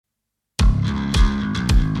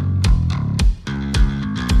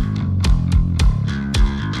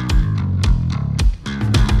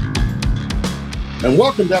And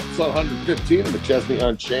welcome to episode 115 of McChesney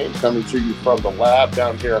Unchained, coming to you from the lab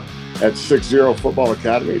down here at 60 Football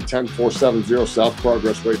Academy, 10470 South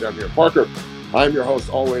Progress Way down here in Parker. I'm your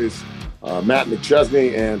host, always, Matt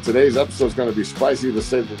McChesney, and today's episode is going to be spicy, to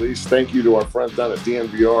say the least. Thank you to our friends down at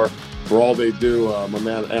DNVR for all they do. My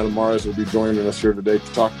man Adam Mares will be joining us here today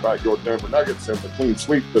to talk about your Denver Nuggets and the clean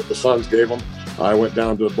sweep that the Suns gave them. I went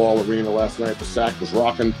down to the Ball Arena last night. The Sack was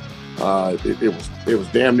rocking. It was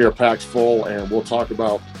damn near packed full, and we'll talk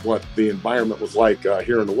about what the environment was like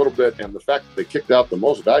here in a little bit, and the fact that they kicked out the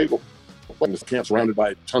most valuable player in this camp, surrounded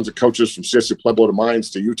by tons of coaches from CSU Pueblo to Mines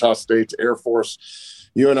to Utah State to Air Force.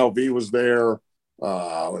 UNLV was there.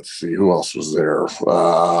 Let's see, who else was there?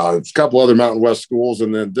 A couple other Mountain West schools,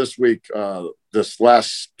 and then this week, this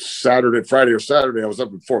last Friday or Saturday, I was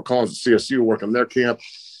up in Fort Collins at CSU working their camp.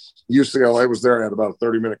 UCLA was there. I had about a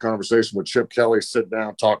 30-minute conversation with Chip Kelly, sit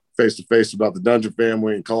down, talk face-to-face about the Dungeon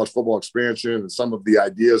family and college football expansion and some of the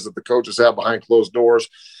ideas that the coaches have behind closed doors.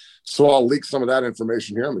 So I'll leak some of that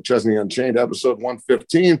information here on McChesney Unchained, episode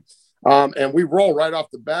 115. And we roll right off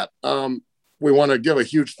the bat. We want to give a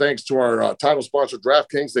huge thanks to our title sponsor,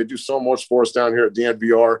 DraftKings. They do so much for us down here at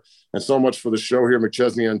DNVR and so much for the show here,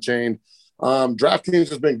 McChesney Unchained. DraftKings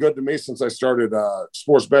has been good to me since I started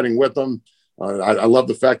sports betting with them. I love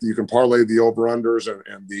the fact that you can parlay the over-unders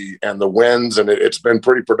and the wins, and it's been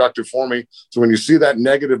pretty productive for me. So when you see that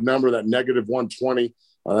negative number, that negative 120,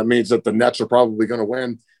 that means that the Nets are probably going to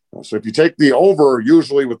win. So if you take the over,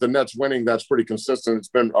 usually with the Nets winning, that's pretty consistent. It's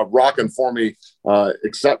been a rocking for me,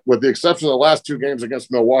 except with the exception of the last two games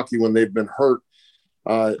against Milwaukee when they've been hurt.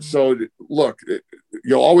 So look,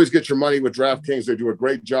 you'll always get your money with DraftKings. They do a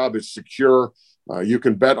great job. It's secure. You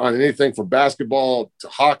can bet on anything from basketball to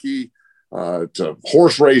hockey, to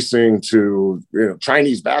horse racing, to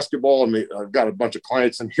Chinese basketball. I mean, I've got a bunch of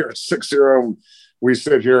clients in here at 60. We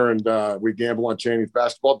sit here and we gamble on Chinese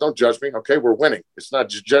basketball. Don't judge me. Okay, we're winning. It's not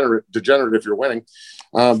degenerate if you're winning.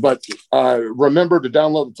 But remember to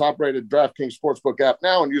download the top-rated DraftKings Sportsbook app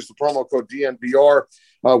now and use the promo code DNVR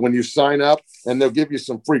when you sign up, and they'll give you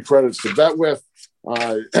some free credits to bet with.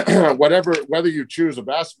 Whether you choose a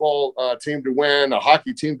basketball team to win, a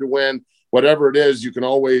hockey team to win, whatever it is, you can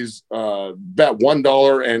always bet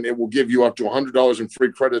 $1 and it will give you up to $100 in free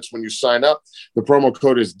credits when you sign up. The promo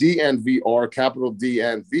code is DNVR, capital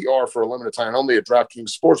DNVR, for a limited time only at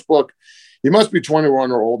DraftKings Sportsbook. You must be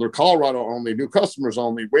 21 or older, Colorado only, new customers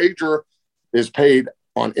only. Wager is paid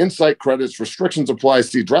on Insight credits. Restrictions apply.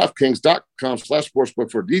 See DraftKings.com/sportsbook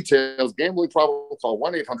for details. Gambling problem, call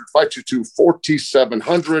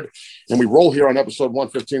 1-800-522-4700. And we roll here on episode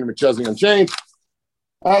 115 of McChesney Unchained.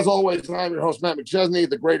 As always, I'm your host, Matt McChesney,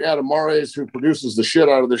 the great Adam Mares, who produces the shit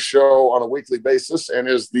out of this show on a weekly basis and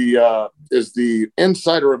is the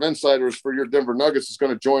insider of insiders for your Denver Nuggets, is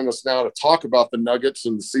going to join us now to talk about the Nuggets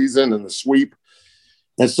and the season and the sweep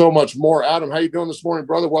and so much more. Adam, how you doing this morning,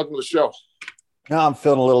 brother? Welcome to the show. No, I'm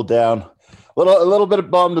feeling a little down, a little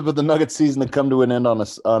bit bummed about the Nuggets season to come to an end on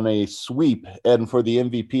a sweep and for the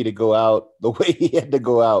MVP to go out the way he had to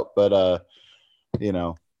go out. But it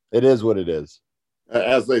is what it is.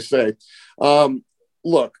 As they say.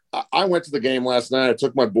 Look, I went to the game last night. I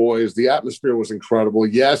took my boys. The atmosphere was incredible.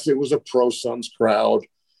 Yes, it was a pro-Suns crowd.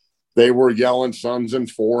 They were yelling Suns in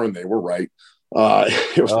 4, and they were right.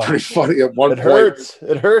 It was pretty funny at one point.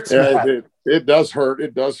 It hurts. It does hurt.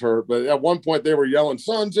 It does hurt. But at one point, they were yelling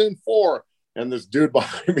Suns in 4. And this dude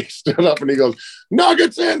behind me stood up and he goes,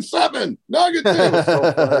 Nuggets in 7, Nuggets in. It was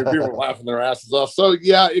so funny. People were laughing their asses off. So,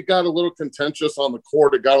 yeah, it got a little contentious on the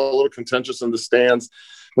court. It got a little contentious in the stands.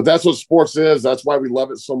 But that's what sports is. That's why we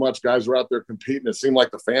love it so much. Guys are out there competing. It seemed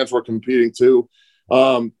like the fans were competing too.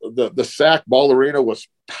 The Sack Ball Arena was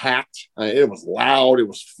packed. It was loud. It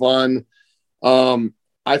was fun.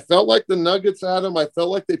 I felt like the Nuggets, Adam, I felt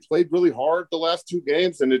like they played really hard the last two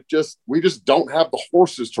games, and we just don't have the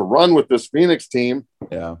horses to run with this Phoenix team.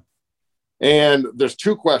 Yeah. And there's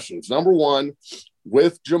two questions. Number one,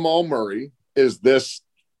 with Jamal Murray, is this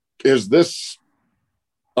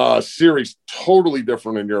series totally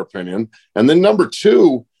different in your opinion? And then number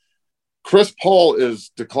two, Chris Paul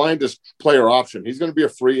is declined his player option. He's going to be a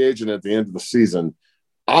free agent at the end of the season.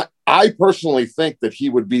 I personally think that he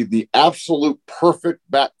would be the absolute perfect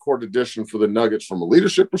backcourt addition for the Nuggets from a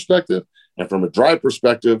leadership perspective and from a drive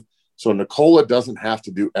perspective. So Nikola doesn't have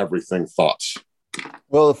to do everything. Thoughts?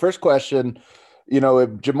 Well, the first question,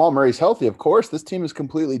 if Jamal Murray's healthy, of course, this team is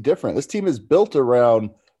completely different. This team is built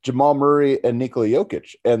around Jamal Murray and Nikola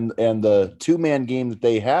Jokic and the two-man game that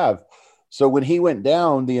they have. So when he went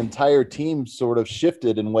down, the entire team sort of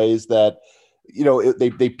shifted in ways that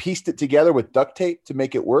they pieced it together with duct tape to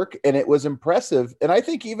make it work, and it was impressive. And I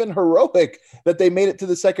think even heroic that they made it to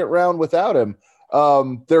the second round without him.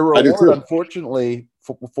 Their reward, unfortunately,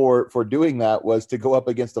 for doing that was to go up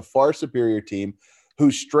against a far superior team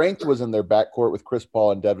whose strength was in their backcourt with Chris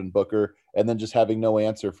Paul and Devin Booker, and then just having no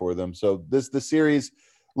answer for them. So the series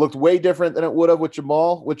looked way different than it would have with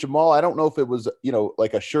Jamal. With Jamal, I don't know if it was,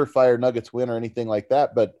 like a surefire Nuggets win or anything like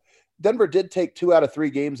that, but Denver did take 2 out of 3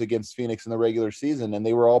 games against Phoenix in the regular season, and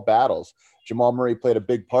they were all battles. Jamal Murray played a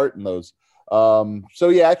big part in those. So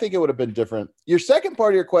yeah, I think it would have been different. Your second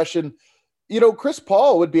part of your question, Chris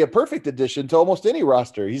Paul would be a perfect addition to almost any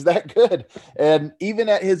roster. He's that good. And even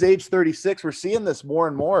at his age 36, we're seeing this more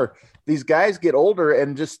and more. These guys get older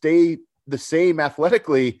and just stay the same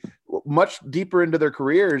athletically much deeper into their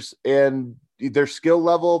careers, and their skill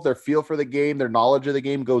level, their feel for the game, their knowledge of the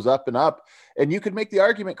game goes up and up. And you could make the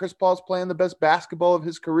argument Chris Paul's playing the best basketball of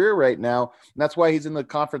his career right now. And that's why he's in the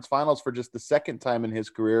conference finals for just the second time in his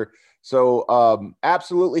career. So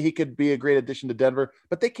absolutely, he could be a great addition to Denver,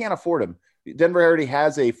 but they can't afford him. Denver already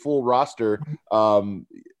has a full roster.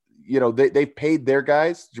 They've paid their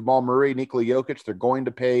guys, Jamal Murray, Nikola Jokic. They're going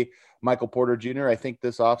to pay Michael Porter Jr., I think,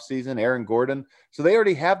 this offseason, Aaron Gordon. So they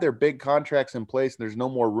already have their big contracts in place, and there's no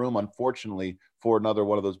more room, unfortunately, for another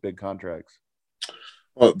one of those big contracts.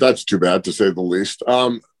 Well, that's too bad, to say the least.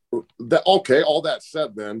 All that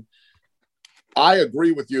said, then, I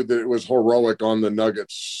agree with you that it was heroic on the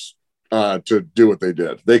Nuggets to do what they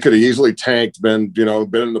did. They could have easily tanked, been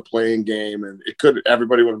in the playing game, and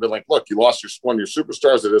everybody would have been like, look, you lost one of your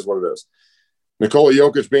superstars. It is what it is. Nikola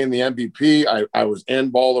Jokic being the MVP, I was in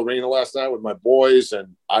Ball Arena last night with my boys,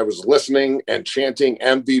 and I was listening and chanting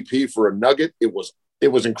MVP for a Nugget. It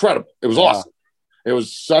was incredible. It was awesome. It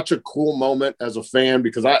was such a cool moment as a fan,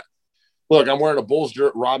 because I'm wearing a Bulls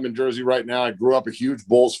Rodman jersey right now. I grew up a huge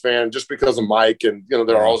Bulls fan just because of Mike, and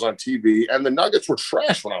they're always on TV. And the Nuggets were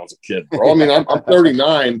trash when I was a kid, bro. I mean, I'm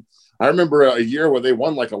 39. I remember a year where they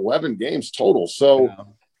won like 11 games total. So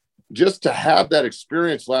just to have that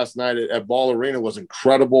experience last night at Ball Arena was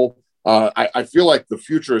incredible. I feel like the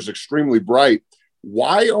future is extremely bright.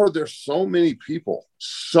 Why are there so many people,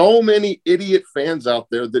 so many idiot fans out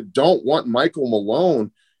there that don't want Michael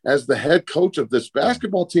Malone as the head coach of this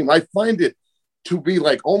basketball team? I find it to be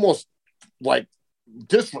almost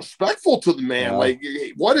disrespectful to the man.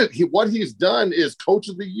 Yeah. What he's done is coach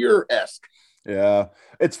of the year-esque. Yeah,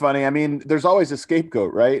 it's funny. I mean, there's always a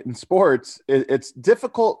scapegoat, right? In sports, it's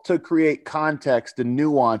difficult to create context and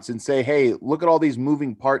nuance and say, hey, look at all these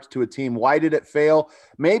moving parts to a team. Why did it fail?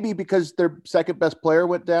 Maybe because their second best player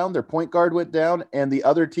went down, their point guard went down, and the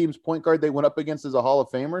other team's point guard they went up against is a Hall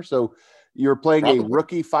of Famer. So you're playing a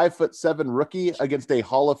rookie, 5'7" rookie against a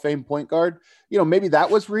Hall of Fame point guard. Maybe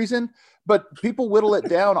that was reason, but people whittle it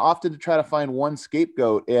down often to try to find one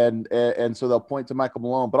scapegoat. And so they'll point to Michael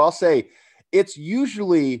Malone, but I'll say, it's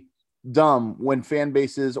usually dumb when fan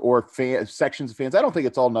bases or sections of fans. I don't think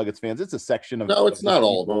it's all Nuggets fans. It's a section of. No, it's not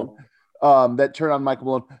all of them. That turn on Michael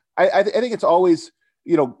Malone. I think it's always,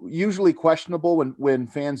 usually questionable when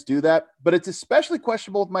fans do that, but it's especially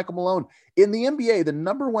questionable with Michael Malone. In the NBA, the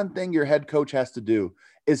number one thing your head coach has to do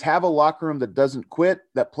is have a locker room that doesn't quit,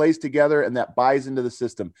 that plays together, and that buys into the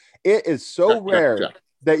system. It is so rare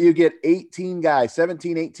that you get 18 guys,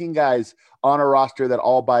 17, 18 guys on a roster that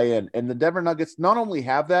all buy in. And the Denver Nuggets not only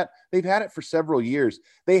have that, they've had it for several years.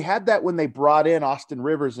 They had that when they brought in Austin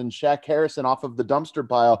Rivers and Shaq Harrison off of the dumpster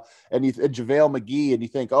pile and JaVale McGee, and you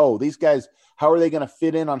think, oh, these guys, how are they going to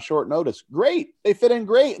fit in on short notice? Great. They fit in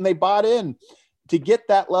great, and they bought in. To get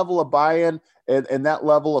that level of buy-in and that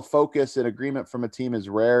level of focus and agreement from a team is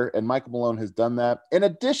rare, and Michael Malone has done that. In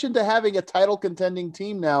addition to having a title contending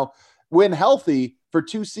team now, when healthy, for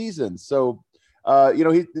 2 seasons. So,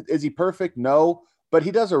 is he perfect? No, but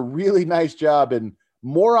he does a really nice job. And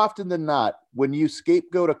more often than not, when you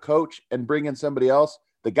scapegoat a coach and bring in somebody else,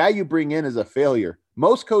 the guy you bring in is a failure.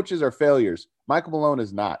 Most coaches are failures. Michael Malone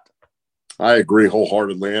is not. I agree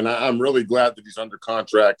wholeheartedly. And I'm really glad that he's under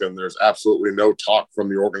contract and there's absolutely no talk from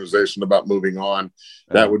the organization about moving on.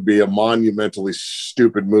 That would be a monumentally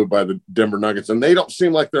stupid move by the Denver Nuggets. And they don't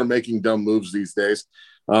seem like they're making dumb moves these days.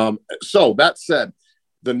 So that said,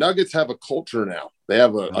 the Nuggets have a culture now. They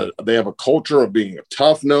have a culture of being a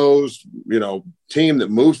tough-nosed, team that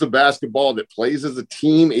moves the basketball, that plays as a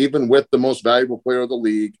team, even with the most valuable player of the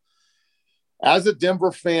league. As a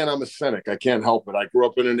Denver fan, I'm a cynic. I can't help it. I grew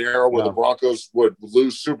up in an era where the Broncos would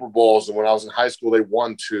lose Super Bowls, and when I was in high school, they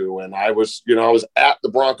won 2. And I was at the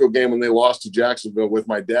Bronco game when they lost to Jacksonville with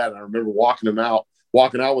my dad. And I remember walking him out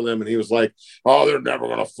walking out with him, and he was like, "Oh, they're never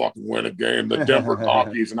gonna fucking win a game, the Denver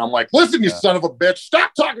Cockies." And I'm like, "Listen, you son of a bitch,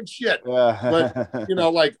 stop talking shit." But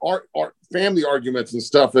like our family arguments and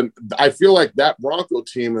stuff, and I feel like that Bronco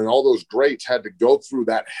team and all those greats had to go through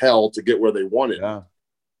that hell to get where they wanted. Yeah.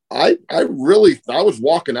 I was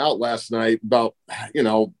walking out last night about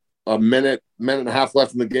a minute and a half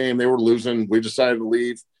left in the game. They were losing. We decided to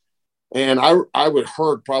leave. And I would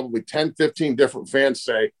heard probably 10, 15 different fans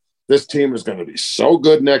say, this team is going to be so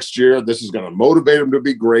good next year. This is going to motivate them to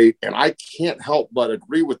be great. And I can't help but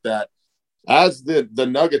agree with that. As the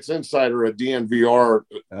Nuggets insider at DNVR,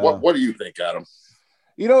 what do you think, Adam?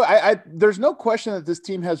 There's no question that this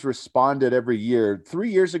team has responded every year.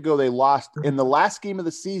 3 years ago, they lost in the last game of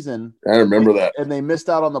the season. I remember that. And they missed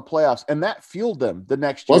out on the playoffs, and that fueled them the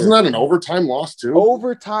next year. Wasn't that an overtime loss too?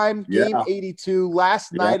 Overtime, game 82,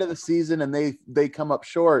 last night of the season, and they come up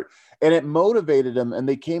short. And it motivated them, and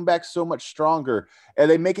they came back so much stronger. And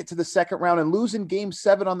they make it to the second round and lose in game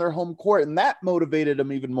 7 on their home court, and that motivated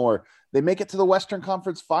them even more. They make it to the Western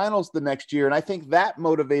Conference Finals the next year, and I think that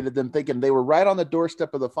motivated them, thinking they were right on the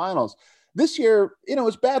doorstep of the finals. This year, it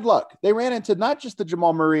was bad luck. They ran into not just the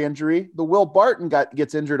Jamal Murray injury, the Will Barton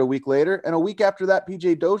gets injured a week later, and a week after that,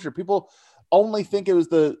 PJ Dozier. People only think it was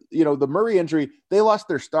the Murray injury. They lost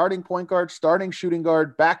their starting point guard, starting shooting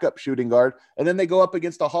guard, backup shooting guard, and then they go up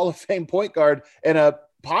against a Hall of Fame point guard and a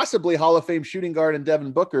possibly Hall of Fame shooting guard in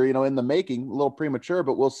Devin Booker, in the making. A little premature,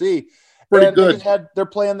 but we'll see. Pretty good. They're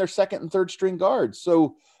playing their second and third string guards.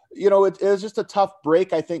 So, it was just a tough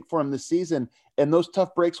break, I think, for him this season. And those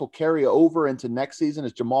tough breaks will carry over into next season,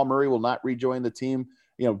 as Jamal Murray will not rejoin the team,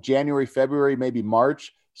 January, February, maybe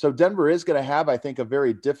March. So Denver is going to have, I think, a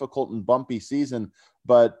very difficult and bumpy season.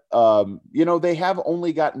 But, they have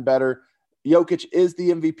only gotten better. Jokic is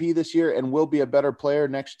the MVP this year and will be a better player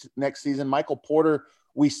next season. Michael Porter,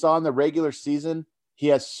 we saw in the regular season, he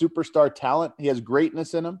has superstar talent. He has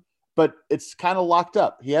greatness in him, but it's kind of locked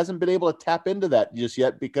up. He hasn't been able to tap into that just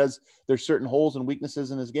yet because there's certain holes and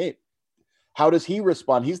weaknesses in his game. How does he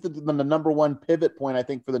respond? He's the number one pivot point, I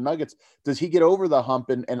think, for the Nuggets. Does he get over the hump?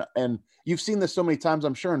 And you've seen this so many times,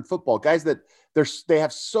 I'm sure, in football. Guys that they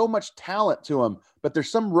have so much talent to them, but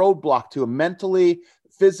there's some roadblock to them mentally,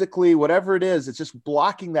 physically, whatever it is. It's just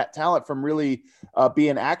blocking that talent from really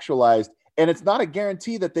being actualized. And it's not a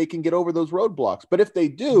guarantee that they can get over those roadblocks. But if they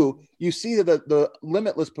do, you see the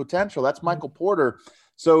limitless potential. That's Michael Porter.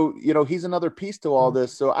 So, he's another piece to all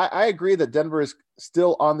this. So I agree that Denver is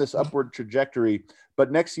still on this upward trajectory,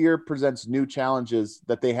 but next year presents new challenges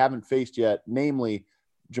that they haven't faced yet, namely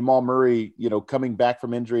Jamal Murray, coming back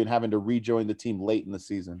from injury and having to rejoin the team late in the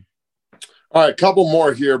season. All right, a couple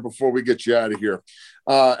more here before we get you out of here.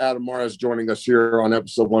 Adam Mares joining us here on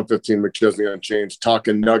episode 115, McChesney Unchained,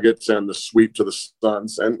 talking Nuggets and the sweep to the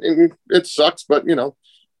Suns. And it sucks, but,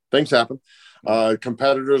 things happen.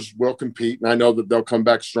 Competitors will compete, and I know that they'll come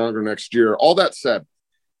back stronger next year. All that said,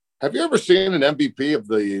 have you ever seen an MVP of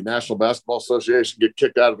the National Basketball Association get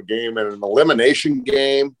kicked out of a game in an elimination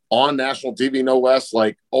game on national TV, no less,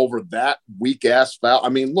 like over that weak-ass foul? I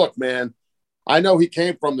mean, look, man, I know he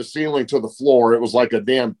came from the ceiling to the floor. It was like a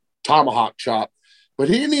damn tomahawk chop, but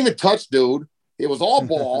he didn't even touch dude. It was all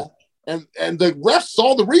ball. And the refs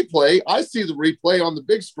saw the replay. I see the replay on the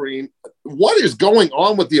big screen. What is going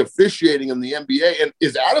on with the officiating in the NBA? And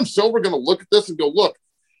is Adam Silver going to look at this and go, look,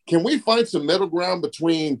 can we find some middle ground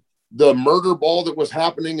between the murder ball that was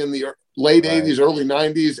happening in the late 80s, early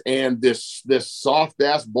 90s, and this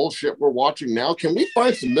soft-ass bullshit we're watching now? Can we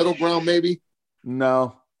find some middle ground maybe?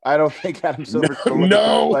 No, I don't think Adam Silver's going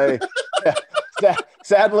to play.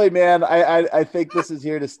 Sadly, man, I think this is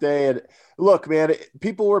here to stay. And look, man,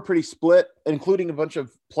 people were pretty split, including a bunch of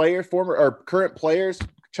players, former or current players,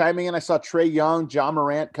 chiming in. I saw Trae Young, John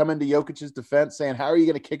Morant come into Jokic's defense saying, how are you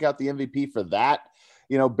going to kick out the MVP for that?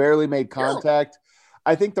 Barely made contact.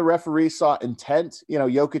 I think the referee saw intent.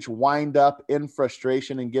 Jokic wind up in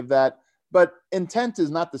frustration and give that. But intent is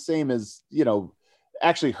not the same as,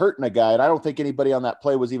 actually hurting a guy. And I don't think anybody on that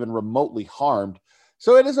play was even remotely harmed.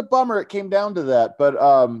 So it is a bummer it came down to that. But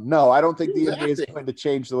no, I don't think the NBA is going to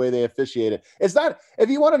change the way they officiate it. It's not, if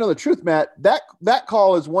you want to know the truth, Matt, that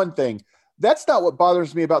call is one thing. That's not what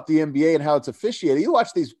bothers me about the NBA and how it's officiated. You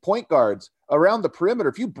watch these point guards around the perimeter.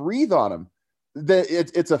 If you breathe on them,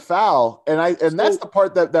 it's a foul. And that's the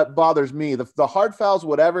part that bothers me. The hard fouls,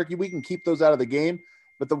 whatever, we can keep those out of the game.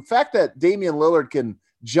 But the fact that Damian Lillard can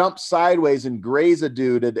jump sideways and graze a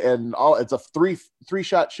dude and all, it's a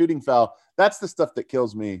three-shot shooting foul. That's the stuff that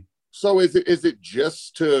kills me. So is it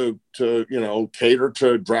just to cater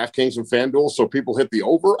to DraftKings and FanDuel so people hit the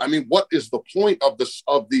over? I mean, what is the point of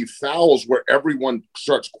the fouls where everyone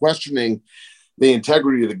starts questioning the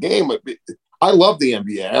integrity of the game. I love the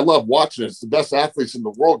NBA. I love watching it. It's the best athletes in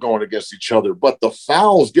the world going against each other. But the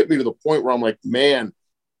fouls get me to the point where I'm like, man,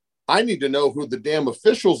 I need to know who the damn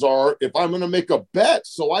officials are if I'm going to make a bet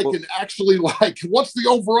so I can actually, like, what's the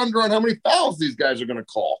over-under on how many fouls these guys are going to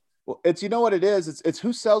call? Well, it's, you know what it is? It's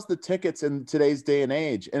who sells the tickets in today's day and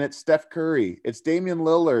age. And it's Steph Curry. It's Damian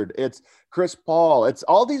Lillard. It's Chris Paul. It's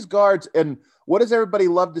all these guards. And what does everybody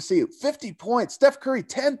love to see? 50 points. Steph Curry,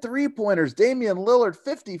 10 3-pointers. Damian Lillard,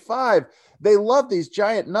 55. They love these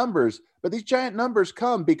giant numbers. But these giant numbers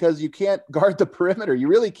come because you can't guard the perimeter. You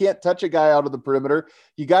really can't touch a guy out of the perimeter.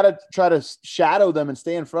 You got to try to shadow them and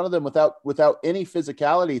stay in front of them without any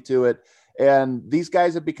physicality to it. And these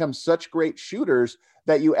guys have become such great shooters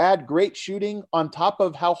that you add great shooting on top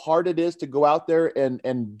of how hard it is to go out there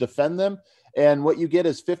and defend them. And what you get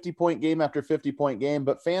is 50-point game after 50-point game,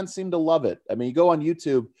 but fans seem to love it. I mean, you go on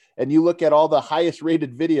YouTube and you look at all the highest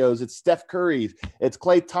rated videos. It's Steph Curry, it's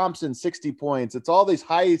Klay Thompson, 60 points. It's all these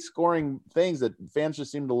high scoring things that fans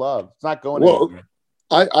just seem to love. It's not going anywhere.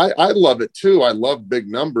 I love it too. I love big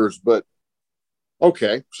numbers, but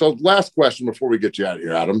okay. So last question before we get you out of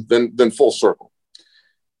here, Adam, then full circle.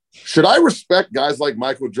 Should I respect guys like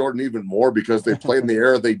Michael Jordan even more because they played in the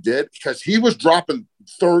era they did? Because he was dropping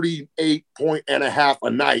 38 point and a half a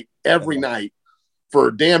night every night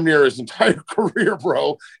for damn near his entire career,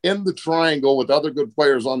 bro, in the triangle with other good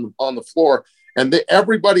players on the floor. And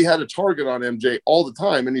everybody had a target on MJ all the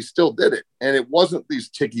time, and he still did it. And it wasn't these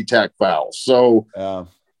ticky-tack fouls. So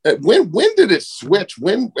when did it switch?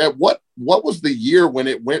 What was the year when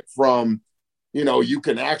it went from, you know, you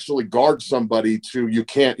can actually guard somebody to you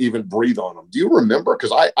can't even breathe on them? Do you remember?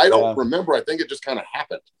 Because I don't remember. I think it just kind of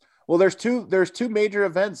happened. Well, there's two major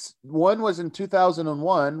events. One was in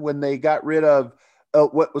 2001 when they got rid of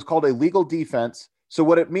what was called a legal defense. So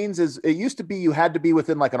what it means is it used to be you had to be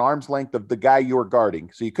within like an arm's length of the guy you were guarding.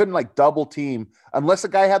 So you couldn't like double team unless a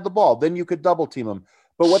guy had the ball. Then you could double team him.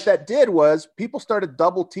 But what that did was people started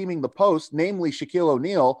double teaming the post, namely Shaquille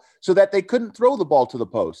O'Neal, so that they couldn't throw the ball to the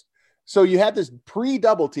post. So you had this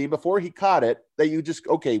pre-double team before he caught it that you just,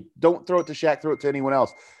 okay, don't throw it to Shaq, throw it to anyone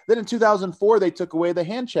else. Then in 2004, they took away the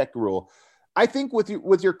hand check rule. I think with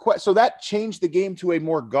your question, so that changed the game to a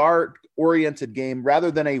more guard-oriented game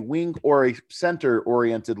rather than a wing or a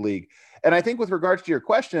center-oriented league. And I think with regards to your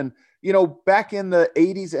question, you know, back in the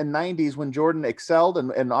 80s and 90s when Jordan excelled,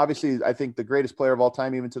 and obviously I think the greatest player of all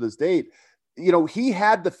time, even to this date, you know, he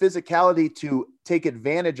had the physicality to take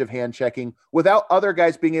advantage of hand checking without other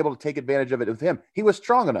guys being able to take advantage of it with him. He was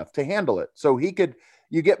strong enough to handle it. So you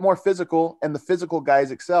get more physical, and the physical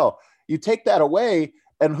guys excel. You take that away,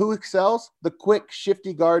 and who excels? The quick,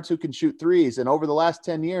 shifty guards who can shoot threes. And over the last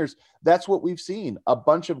 10 years, that's what we've seen. A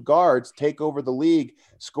bunch of guards take over the league,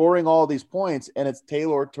 scoring all these points, and it's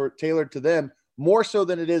tailored to them more so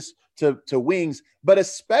than it is to wings, but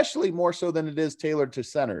especially more so than it is tailored to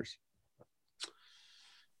centers.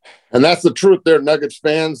 And that's the truth there, Nuggets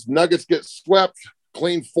fans. Nuggets get swept,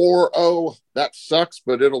 clean 4-0. That sucks,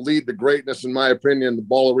 but it'll lead to greatness, in my opinion. The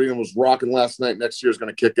Ball Arena was rocking last night. Next year is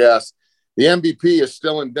going to kick ass. The MVP is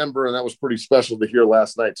still in Denver, and that was pretty special to hear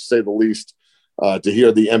last night, to say the least, to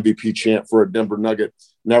hear the MVP chant for a Denver Nugget.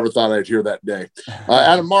 Never thought I'd hear that day.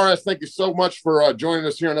 Adam Mares, thank you so much for joining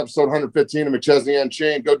us here on episode 115 of McChesney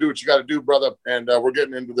Unchained. Go do what you got to do, brother. And we're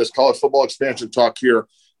getting into this college football expansion talk here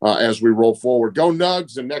as we roll forward. Go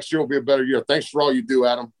Nugs, and next year will be a better year. Thanks for all you do,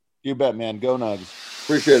 Adam. You bet, man. Go Nugs.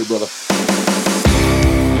 Appreciate it, brother.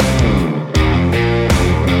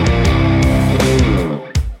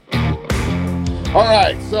 All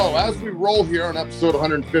right, so as we roll here on episode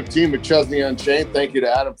 115 with Chesney Unchained, thank you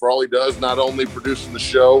to Adam for all he does, not only producing the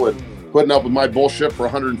show and putting up with my bullshit for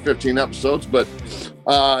 115 episodes, but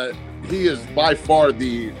he is by far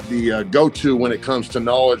the go-to when it comes to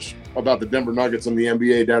knowledge about the Denver Nuggets and the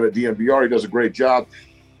NBA down at DNVR. He does a great job.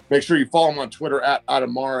 Make sure you follow him on Twitter at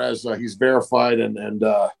Adam Mares. He's verified, and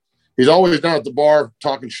he's always down at the bar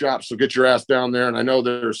talking shop, so get your ass down there. And I know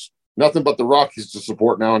there's nothing but the Rockies to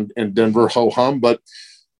support now in Denver, ho-hum, but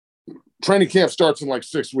training camp starts in like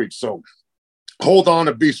 6 weeks. So hold on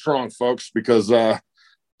and be strong, folks, because the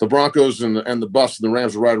Broncos and the Buffs and the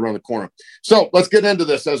Rams are right around the corner. So let's get into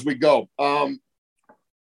this as we go. Want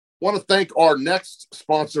to thank our next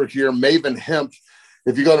sponsor here, Maven Hemp.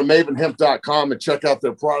 If you go to mavenhemp.com and check out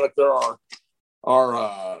their product, they're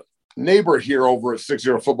our neighbor here over at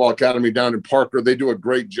 60 Football Academy down in Parker. They do a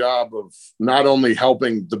great job of not only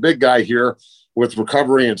helping the big guy here with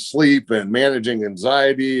recovery and sleep and managing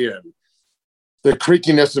anxiety and the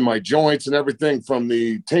creakiness in my joints and everything, from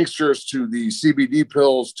the tinctures to the CBD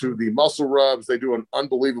pills to the muscle rubs. They do an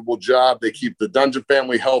unbelievable job. They keep the Dungeon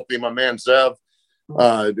family healthy. My man Zev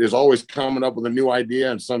is always coming up with a new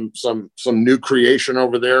idea and some new creation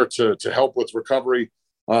over there to help with recovery.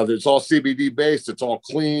 It's all CBD based. It's all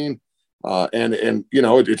clean. And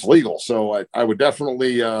it's legal. So I would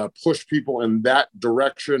definitely push people in that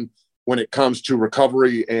direction when it comes to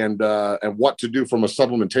recovery and what to do from a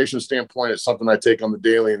supplementation standpoint. It's something I take on the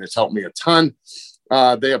daily, and it's helped me a ton.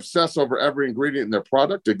 They obsess over every ingredient in their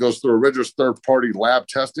product. It goes through a rigorous third-party lab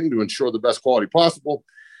testing to ensure the best quality possible.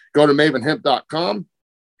 Go to mavenhemp.com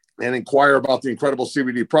and inquire about the incredible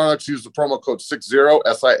CBD products. Use the promo code 60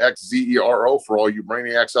 SIXZERO for all you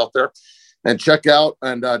brainiacs out there. And check out,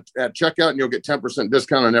 and at checkout, and you'll get 10%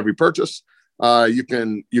 discount on every purchase. You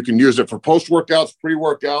can use it for post-workouts,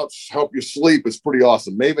 pre-workouts, help you sleep. It's pretty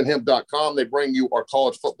awesome. Mavenhemp.com. They bring you our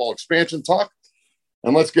college football expansion talk.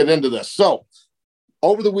 And let's get into this. So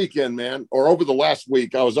over the weekend, man, or over the last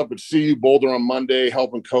week, I was up at CU Boulder on Monday,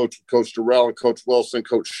 helping Coach Durrell and Coach Wilson,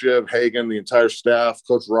 Coach Shiv, Hagan, the entire staff,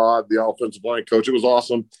 Coach Rod, the offensive line coach. It was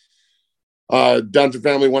awesome. Dungeon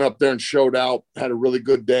family went up there and showed out, had a really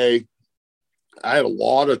good day. I had a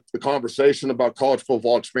lot of the conversation about college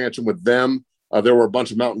football expansion with them. There were a bunch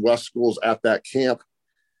of Mountain West schools at that camp.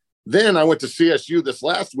 Then I went to CSU this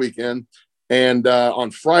last weekend and on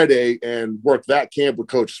Friday and worked that camp with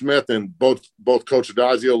Coach Smith and both Coach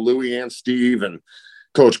Adazio, Louie, and Steve, and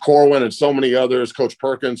Coach Corwin and so many others. Coach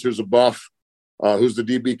Perkins, who's a buff, who's the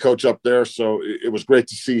DB coach up there. So it was great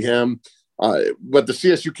to see him. But the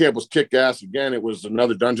CSU camp was kick-ass. Again, it was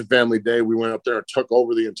another Dungeon family day. We went up there and took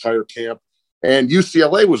over the entire camp. And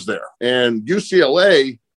UCLA was there. And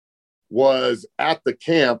UCLA was at the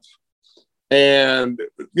camp. And,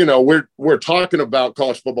 we're talking about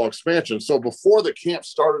college football expansion. So before the camp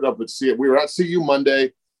started up at CSU, we were at CU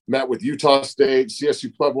Monday, met with Utah State,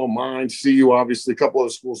 CSU Pueblo Mine, CU, obviously, a couple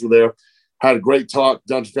of schools were there. Had a great talk.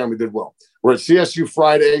 Dungeon family did well. We're at CSU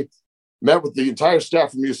Friday, met with the entire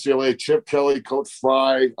staff from UCLA, Chip Kelly, Coach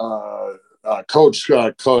Fry, Coach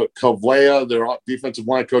Kovlea, their defensive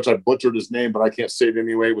line coach. I butchered his name, but I can't say it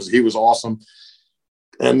anyway. He was awesome.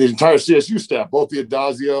 And the entire CSU staff, both the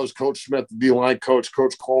Adazios, Coach Smith, the D-line coach,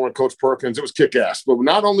 Coach Coleman, Coach Perkins, it was kick-ass. But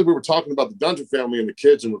not only we were talking about the Dungeon family and the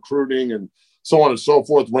kids and recruiting and so on and so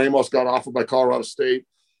forth, Ramos got offered by Colorado State.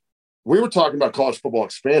 We were talking about college football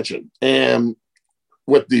expansion. And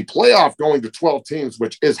with the playoff going to 12 teams,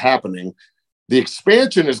 which is happening, the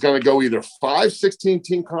expansion is going to go either 5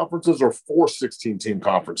 16-team conferences or 4 16-team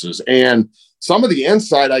conferences. And some of the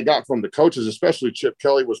insight I got from the coaches, especially Chip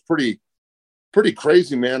Kelly, was pretty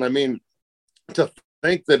crazy, man. I mean, to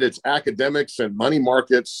think that it's academics and money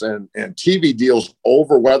markets and TV deals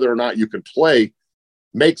over whether or not you can play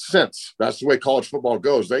makes sense. That's the way college football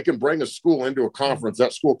goes. They can bring a school into a conference.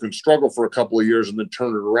 That school can struggle for a couple of years and then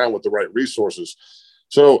turn it around with the right resources.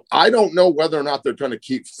 So I don't know whether or not they're going to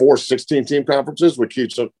keep 4 16-team conferences, which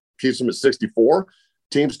keeps them at 64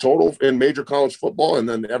 teams total in major college football, and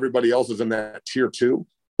then everybody else is in that tier 2,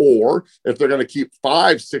 or if they're going to keep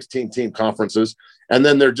 5 16-team conferences, and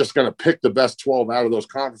then they're just going to pick the best 12 out of those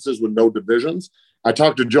conferences with no divisions. I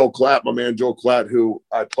talked to Joe Klatt, my man Joe Klatt, who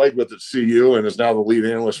I played with at CU and is now the lead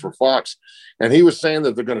analyst for Fox, and he was saying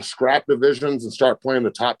that they're going to scrap divisions and start playing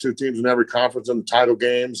the top 2 teams in every conference in the title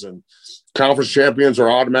games, and conference champions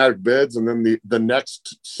are automatic bids, and then the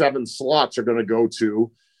next 7 slots are going to go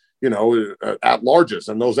to, at-larges,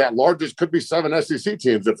 and those at-larges could be 7 SEC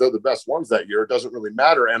teams if they're the best ones that year. It doesn't really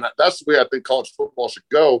matter, and that's the way I think college football should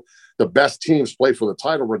go. The best teams play for the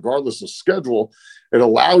title regardless of schedule. It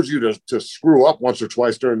allows you to screw up once or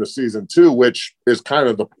twice during the season too, which is kind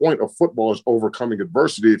of the point of football, is overcoming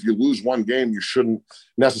adversity. If you lose one game, you shouldn't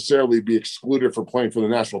necessarily be excluded from playing for the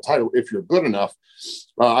national title if you're good enough.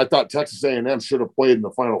 I thought Texas A&M should have played in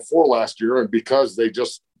the Final Four last year, and because they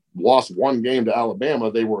just lost one game to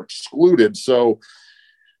Alabama, they were excluded. So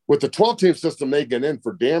with the 12-team system, they get in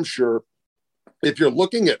for damn sure. If you're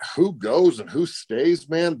looking at who goes and who stays,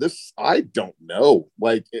 man, I don't know.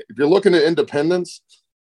 Like, if you're looking at independents,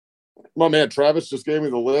 my man Travis just gave me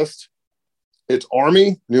the list. It's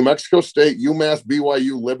Army, New Mexico State, UMass,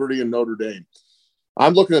 BYU, Liberty, and Notre Dame.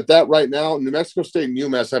 I'm looking at that right now. New Mexico State and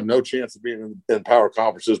UMass have no chance of being in power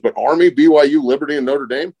conferences, but Army, BYU, Liberty, and Notre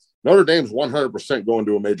Dame's 100% going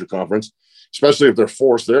to a major conference, especially if they're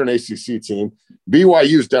forced. They're an ACC team.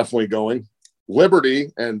 BYU's definitely going. Liberty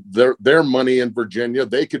and their money in Virginia,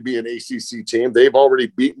 they could be an ACC team. They've already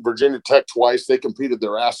beaten Virginia Tech twice. They competed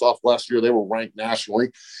their ass off last year. They were ranked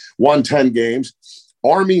nationally, won 10 games.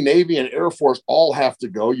 Army, Navy, and Air Force all have to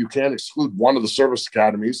go. You can't exclude one of the service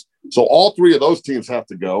academies. So all 3 of those teams have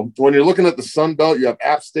to go. When you're looking at the Sun Belt, you have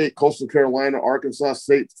App State, Coastal Carolina, Arkansas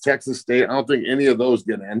State, Texas State. I don't think any of those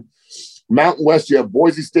get in. Mountain West, you have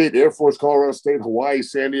Boise State, Air Force, Colorado State, Hawaii,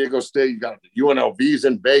 San Diego State. You got the UNLVs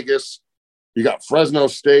in Vegas. You got Fresno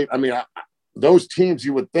State. I mean, those teams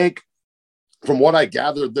you would think, from what I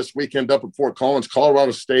gathered this weekend up at Fort Collins,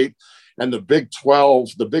 Colorado State and the Big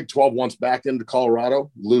 12 wants back into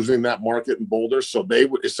Colorado, losing that market in Boulder. So they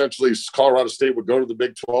would essentially, Colorado State would go to the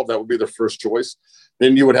Big 12. That would be their first choice.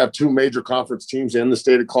 Then you would have two major conference teams in the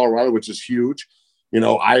state of Colorado, which is huge. You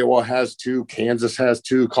know, Iowa has two, Kansas has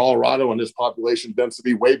two, Colorado and its population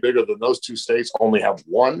density way bigger than those two states only have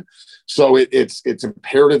one. So it's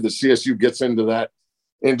imperative that CSU gets into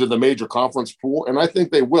the major conference pool. And I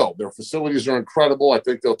think they will. Their facilities are incredible. I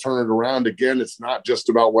think they'll turn it around. Again, it's not just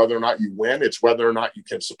about whether or not you win. It's whether or not you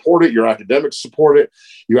can support it. Your academics support it.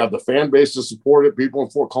 You have the fan base to support it. People in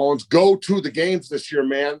Fort Collins, go to the games this year,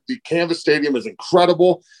 man. The Canvas Stadium is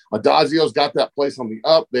incredible. Adazio's got that place on the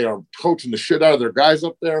up. They are coaching the shit out of their guys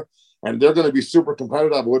up there. And they're going to be super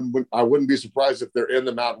competitive. I wouldn't be surprised if they're in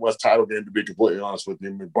the Mountain West title game, to be completely honest with you.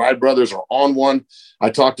 McBride brothers are on one. I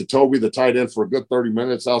talked to Toby, the tight end, for a good 30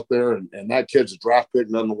 minutes out there, and that kid's a draft pick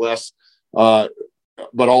nonetheless, but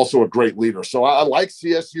also a great leader. So I like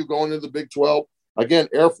CSU going into the Big 12. Again,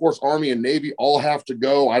 Air Force, Army, and Navy all have to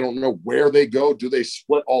go. I don't know where they go. Do they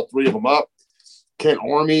split all three of them up? Can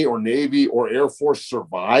Army or Navy or Air Force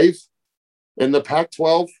survive in the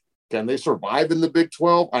Pac-12? Can they survive in the Big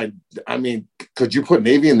 12? I mean, could you put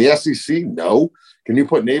Navy in the SEC? No. Can you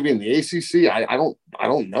put Navy in the ACC? I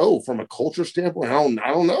don't know. From a culture standpoint, I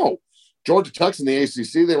don't know. Georgia Tech's in the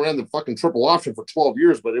ACC. They ran the fucking triple option for 12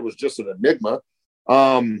 years, but it was just an enigma.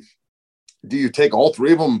 Do you take all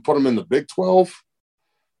three of them and put them in the Big 12?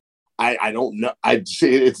 I don't know. I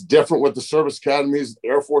see it's different with the service academies.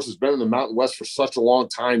 Air Force has been in the Mountain West for such a long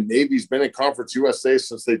time. Navy's been in Conference USA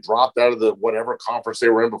since they dropped out of the whatever conference they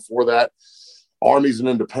were in before that. Army's an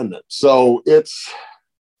independent. So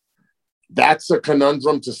that's a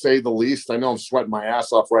conundrum, to say the least. I know I'm sweating my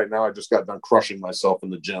ass off right now. I just got done crushing myself in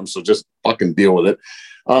the gym, so just fucking deal with it.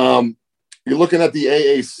 You're looking at the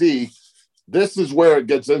AAC. This is where it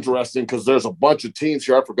gets interesting, because there's a bunch of teams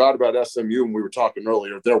here. I forgot about SMU when we were talking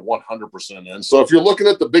earlier. They're 100% in. So if you're looking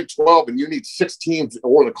at the Big 12 and you need 6 teams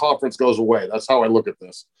or the conference goes away, that's how I look at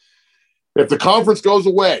this. If the conference goes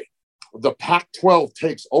away, the Pac-12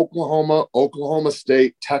 takes Oklahoma, Oklahoma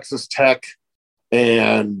State, Texas Tech,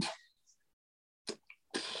 and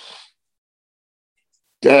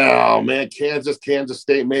Kansas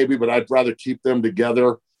State maybe, but I'd rather keep them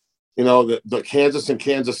together. You know, the Kansas and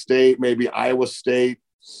Kansas State, maybe Iowa State.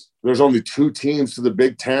 There's only 2 teams to the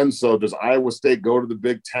Big Ten. So does Iowa State go to the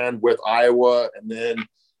Big Ten with Iowa? And then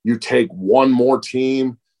you take one more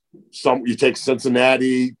team. You take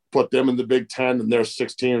Cincinnati, put them in the Big Ten, and they're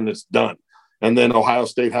 16, and it's done. And then Ohio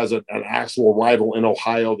State has an actual rival in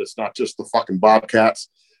Ohio that's not just the fucking Bobcats.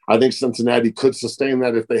 I think Cincinnati could sustain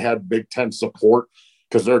that if they had Big Ten support,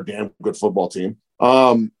 because they're a damn good football team.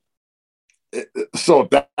 So if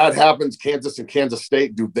that happens, Kansas and Kansas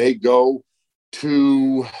State, do they go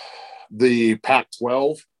to the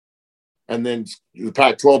Pac-12? And then the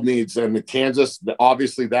Pac-12 needs, and the Kansas,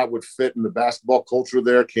 obviously that would fit in the basketball culture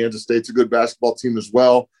there. Kansas State's a good basketball team as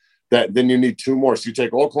well. Then you need 2 more. So you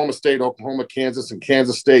take Oklahoma State, Oklahoma, Kansas, and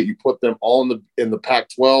Kansas State. You put them all in the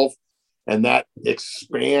Pac-12, and that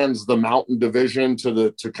expands the Mountain Division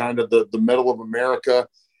to kind of the middle of America.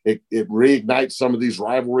 It reignites some of these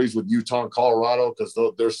rivalries with Utah and Colorado, because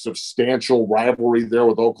there's substantial rivalry there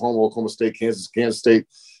with Oklahoma State, Kansas State,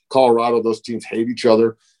 Colorado. Those teams hate each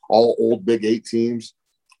other, all old Big 8 teams.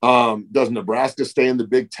 Does Nebraska stay in the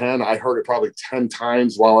Big Ten? I heard it probably 10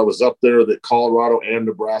 times while I was up there that Colorado and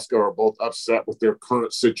Nebraska are both upset with their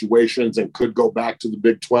current situations and could go back to the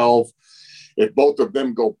Big 12. If both of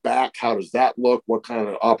them go back, how does that look? What kind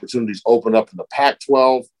of opportunities open up in the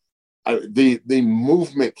Pac-12? The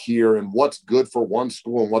movement here and what's good for one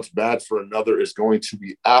school and what's bad for another is going to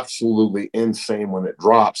be absolutely insane when it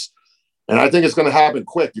drops. And I think it's going to happen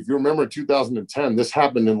quick. If you remember in 2010, this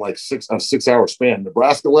happened in like a 6-hour span.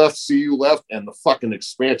 Nebraska left, CU left, and the fucking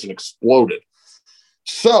expansion exploded.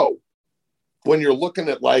 So when you're looking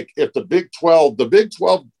at, like, if the Big 12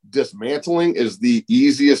 dismantling is the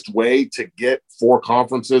easiest way to get 4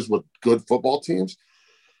 conferences with good football teams.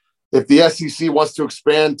 If the SEC wants to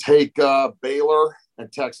expand, take Baylor and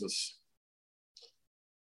Texas.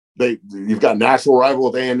 You've got natural rival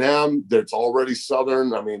with A&M. That's already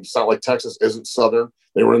Southern. I mean, it's not like Texas isn't Southern.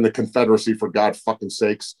 They were in the Confederacy, for God fucking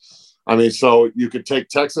sakes. I mean, so you could take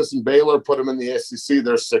Texas and Baylor, put them in the SEC.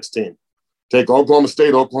 They're 16. Take Oklahoma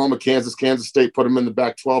State, Oklahoma, Kansas State, put them in the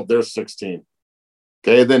Pac-12. They're 16.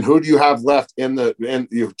 Okay, then who do you have left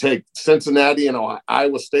you take Cincinnati and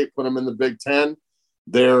Iowa State, put them in the Big Ten.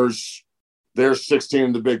 There's There's 16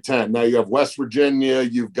 in the Big Ten. Now you have West Virginia,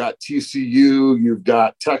 you've got TCU, you've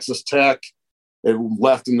got Texas Tech, and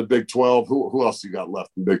left in the Big 12. Who else you got left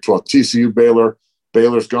in the Big 12? TCU, Baylor.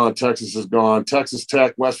 Baylor's gone. Texas is gone. Texas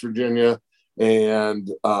Tech, West Virginia, and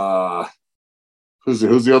who's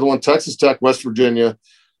the other one? Texas Tech, West Virginia,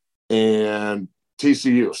 and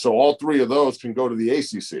TCU. So all three of those can go to the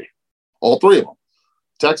ACC. All three of them.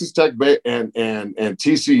 Texas Tech and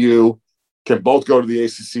TCU can both go to the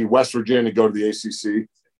ACC. West Virginia go to the ACC.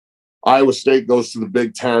 Iowa State goes to the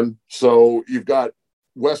Big Ten. So you've got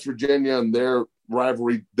West Virginia and their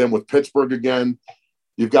rivalry then with Pittsburgh again.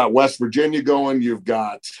 You've got West Virginia going. You've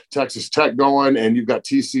got Texas Tech going, and you've got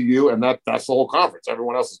TCU, and that's the whole conference.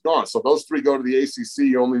 Everyone else is gone. So those three go to the ACC.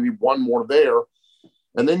 You only need one more there.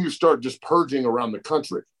 And then you start just purging around the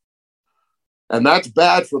country. And that's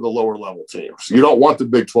bad for the lower level teams. You don't want the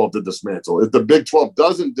Big 12 to dismantle. If the Big 12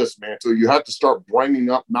 doesn't dismantle, you have to start bringing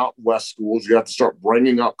up Mountain West schools. You have to start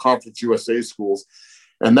bringing up Conference USA schools.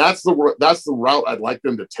 And that's the route I'd like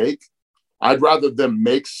them to take. I'd rather them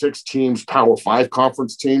make 6 teams Power 5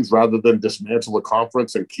 conference teams rather than dismantle the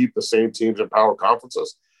conference and keep the same teams in power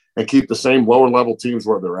conferences and keep the same lower level teams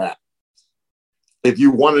where they're at. If you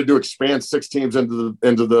wanted to expand 6 teams into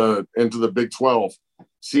the Big 12,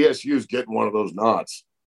 CSU's getting one of those nods.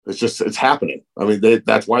 It's happening. I mean,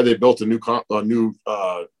 that's why they built a new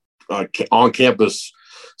on-campus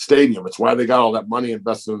stadium. It's why they got all that money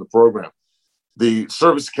invested in the program. The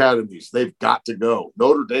service academies, they've got to go.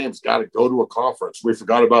 Notre Dame's got to go to a conference. We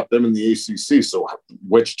forgot about them in the ACC. So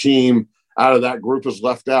which team out of that group is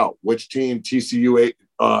left out? Which team, TCU,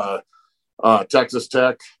 Texas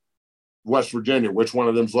Tech, West Virginia, which one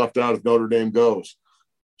of them's left out if Notre Dame goes?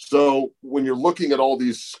 So when you're looking at all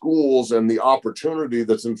these schools and the opportunity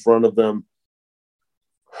that's in front of them,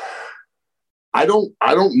 I don't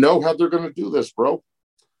know how they're going to do this, bro.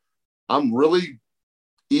 I'm really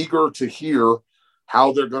eager to hear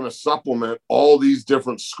how they're going to supplement all these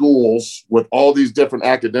different schools with all these different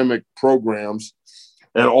academic programs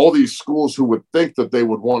and all these schools who would think that they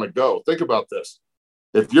would want to go. Think about this.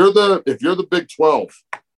 If you're the Big 12,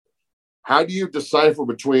 how do you decipher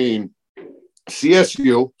between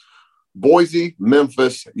CSU, Boise,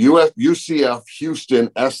 Memphis, UCF, Houston,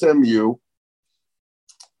 SMU,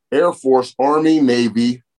 Air Force, Army,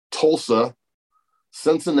 Navy, Tulsa,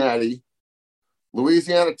 Cincinnati,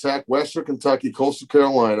 Louisiana Tech, Western Kentucky, Coastal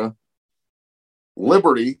Carolina,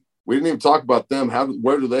 Liberty? We didn't even talk about them.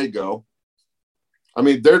 Where do they go? I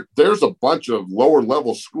mean, there's a bunch of lower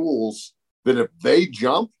level schools that if they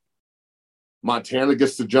jump, Montana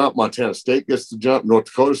gets to jump, Montana State gets to jump, North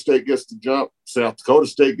Dakota State gets to jump, South Dakota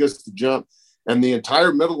State gets to jump, and the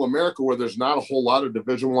entire middle America where there's not a whole lot of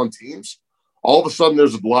Division I teams, all of a sudden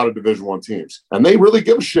there's a lot of Division I teams. And they really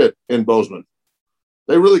give a shit in Bozeman.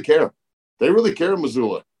 They really care. They really care in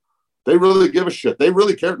Missoula. They really give a shit. They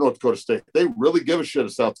really care at North Dakota State. They really give a shit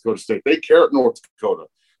at South Dakota State. They care at North Dakota.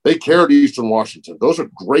 They care at Eastern Washington. Those are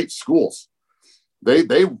great schools. They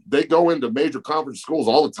go into major conference schools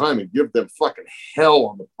all the time and give them fucking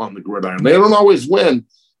hell on the gridiron. They don't always win,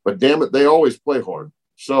 but damn it, they always play hard.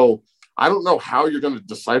 So I don't know how you're going to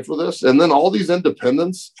decipher this. And then all these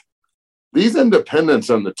independents and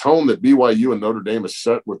the tone that BYU and Notre Dame has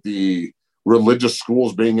set with the religious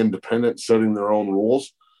schools being independent, setting their own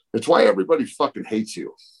rules. It's why everybody fucking hates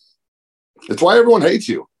you. It's why everyone hates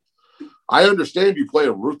you. I understand you play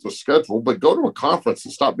a ruthless schedule, but go to a conference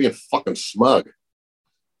and stop being fucking smug.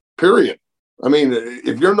 Period. I mean,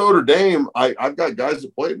 if you're Notre Dame, I've got guys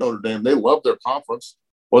that play at Notre Dame. They love their conference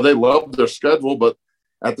or they love their schedule, but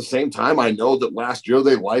at the same time, I know that last year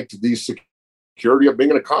they liked the security of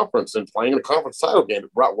being in a conference and playing in a conference title game.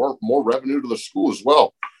 It brought more revenue to the school as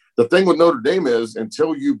well. The thing with Notre Dame is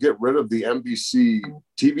until you get rid of the NBC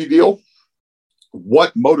TV deal,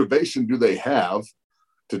 what motivation do they have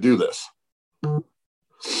to do this?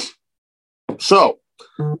 So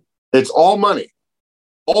it's all money.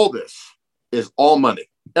 All this is all money.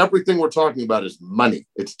 Everything we're talking about is money.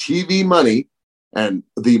 It's TV money and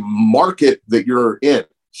the market that you're in.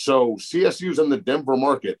 So CSU's in the Denver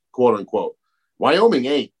market, quote unquote. Wyoming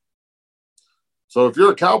ain't. So if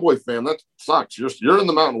you're a Cowboy fan, that sucks. You're in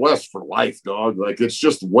the Mountain West for life, dog. Like, it's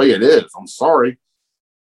just the way it is. I'm sorry.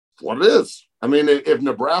 It's what it is. I mean, if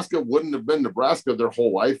Nebraska wouldn't have been Nebraska their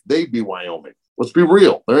whole life, they'd be Wyoming. Let's be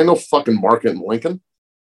real. There ain't no fucking market in Lincoln.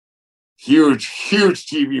 Huge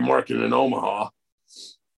TV market in Omaha.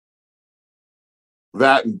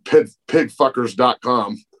 That and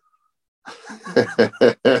pigfuckers.com.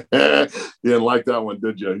 You didn't like that one,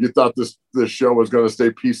 did you? You thought this show was going to stay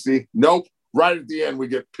PC? Nope. Right at the end, we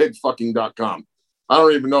get pigfucking.com. I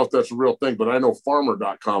don't even know if that's a real thing, but I know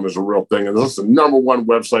farmer.com is a real thing. And this is the number one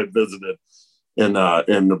website visited in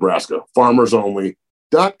Nebraska,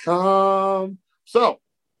 farmersonly.com. So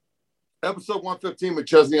episode 115,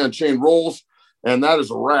 McChesney Unchained rolls, and that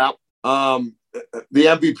is a wrap. The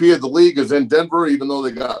MVP of the league is in Denver, even though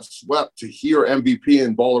they got swept. To hear MVP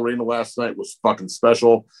in Ball Arena last night was fucking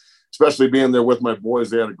special, especially being there with my boys.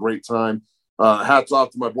 They had a great time. Hats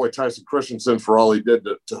off to my boy Tyson Christensen for all he did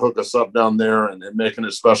to hook us up down there and making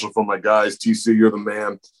it special for my guys. TC, you're the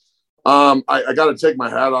man. I got to take my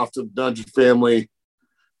hat off to the Dungeon family.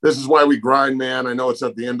 This is why we grind, man. I know it's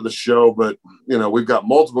at the end of the show, but, you know, we've got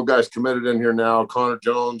multiple guys committed in here now. Connor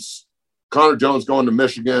Jones going to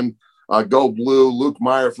Michigan. Go Blue. Luke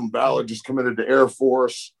Meyer from Ballard just committed to Air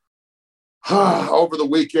Force. Over the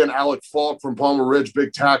weekend, Alec Falk from Palmer Ridge,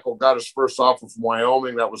 big tackle, got his first offer from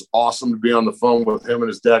Wyoming. That was awesome to be on the phone with him and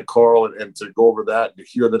his dad, Carl, and to go over that, to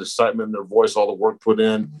hear the excitement in their voice, all the work put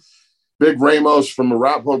in. Big Ramos from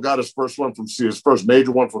Arapahoe got his first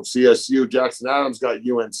major one from CSU. Jackson Adams got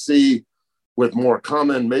UNC with more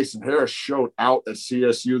coming. Mason Harris showed out at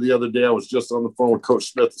CSU the other day. I was just on the phone with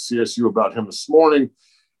Coach Smith at CSU about him this morning.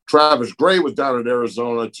 Travis Gray was down in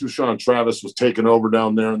Arizona. Tushawn Travis was taken over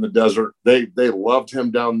down there in the desert. They loved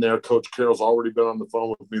him down there. Coach Carroll's already been on the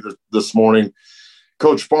phone with me this morning.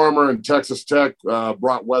 Coach Farmer in Texas Tech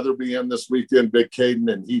brought Weatherby in this weekend, Big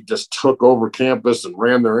Caden, and he just took over campus and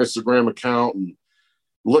ran their Instagram account and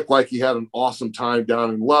looked like he had an awesome time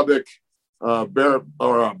down in Lubbock.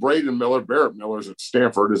 Braden Miller, Barrett Miller's at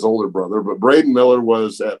Stanford, his older brother, but Braden Miller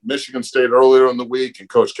was at Michigan State earlier in the week, and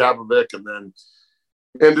Coach Kapovic, and then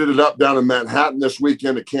ended it up down in Manhattan this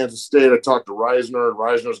weekend at Kansas State. I talked to Reisner, and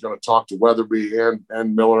Reisner's going to talk to Weatherby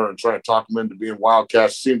and Miller and try to talk him into being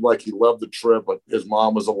Wildcats. Seemed like he loved the trip, but his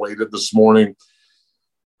mom was elated this morning.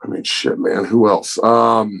 I mean, shit, man, who else?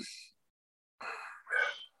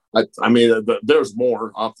 There's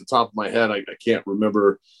more off the top of my head. I can't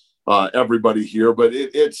remember everybody here, but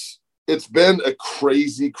it's been a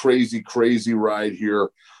crazy, crazy, crazy ride here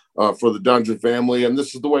for the Dungeon family, and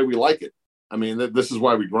this is the way we like it. I mean, this is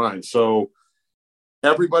why we grind. So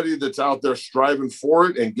everybody that's out there striving for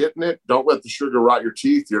it and getting it, don't let the sugar rot your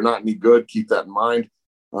teeth. You're not any good. Keep that in mind.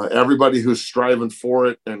 Everybody who's striving for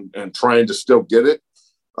it and trying to still get it,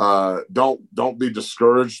 don't be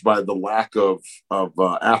discouraged by the lack of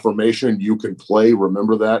affirmation. You can play.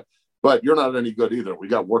 Remember that. But you're not any good either. We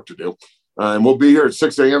got work to do. And we'll be here at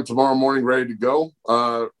 6 a.m. tomorrow morning ready to go.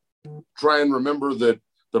 Try and remember that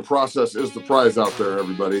the process is the prize out there,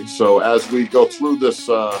 everybody. So as we go through this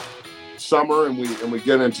summer and we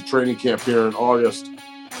get into training camp here in August,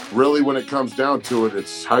 really when it comes down to it,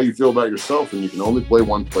 it's how you feel about yourself, and you can only play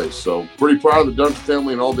one place. So pretty proud of the Dungeon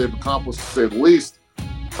family and all they've accomplished, to say the least.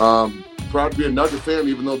 Proud to be a Nugget fan,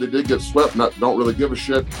 even though they did get swept. Don't really give a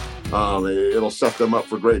shit. It'll set them up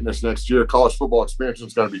for greatness next year. College football expansion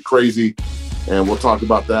is going to be crazy, and we'll talk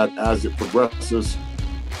about that as it progresses.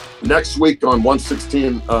 Next week on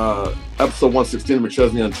 116, episode 116 of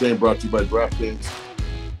McChesney Unchained, brought to you by DraftKings.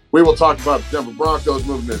 We will talk about the Denver Broncos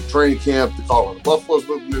moving into training camp, the Colorado Buffaloes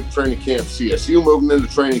moving into training camp, CSU moving into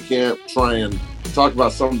training camp, try and talk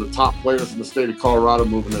about some of the top players in the state of Colorado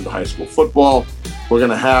moving into high school football. We're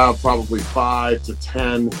going to have probably 5 to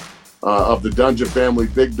 10 of the Dungeon family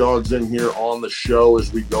big dogs in here on the show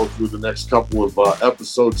as we go through the next couple of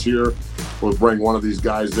episodes here. We'll bring one of these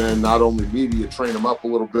guys in, not only media, train them up a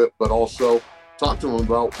little bit, but also talk to them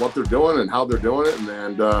about what they're doing and how they're doing it,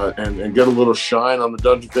 and get a little shine on the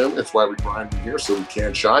Dungeon family. That's why we grind in here, so we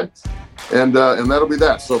can shine. And that'll be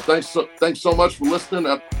that. So thanks so much for listening.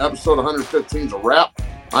 Episode 115 is a wrap.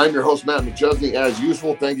 I'm your host, Matt McChesney, as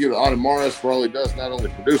usual. Thank you to Autumn Morris for all he does, not only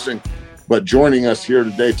producing, but joining us here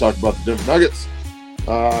today, talk about the Denver Nuggets.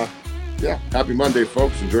 Happy Monday,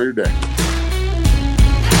 folks. Enjoy your day.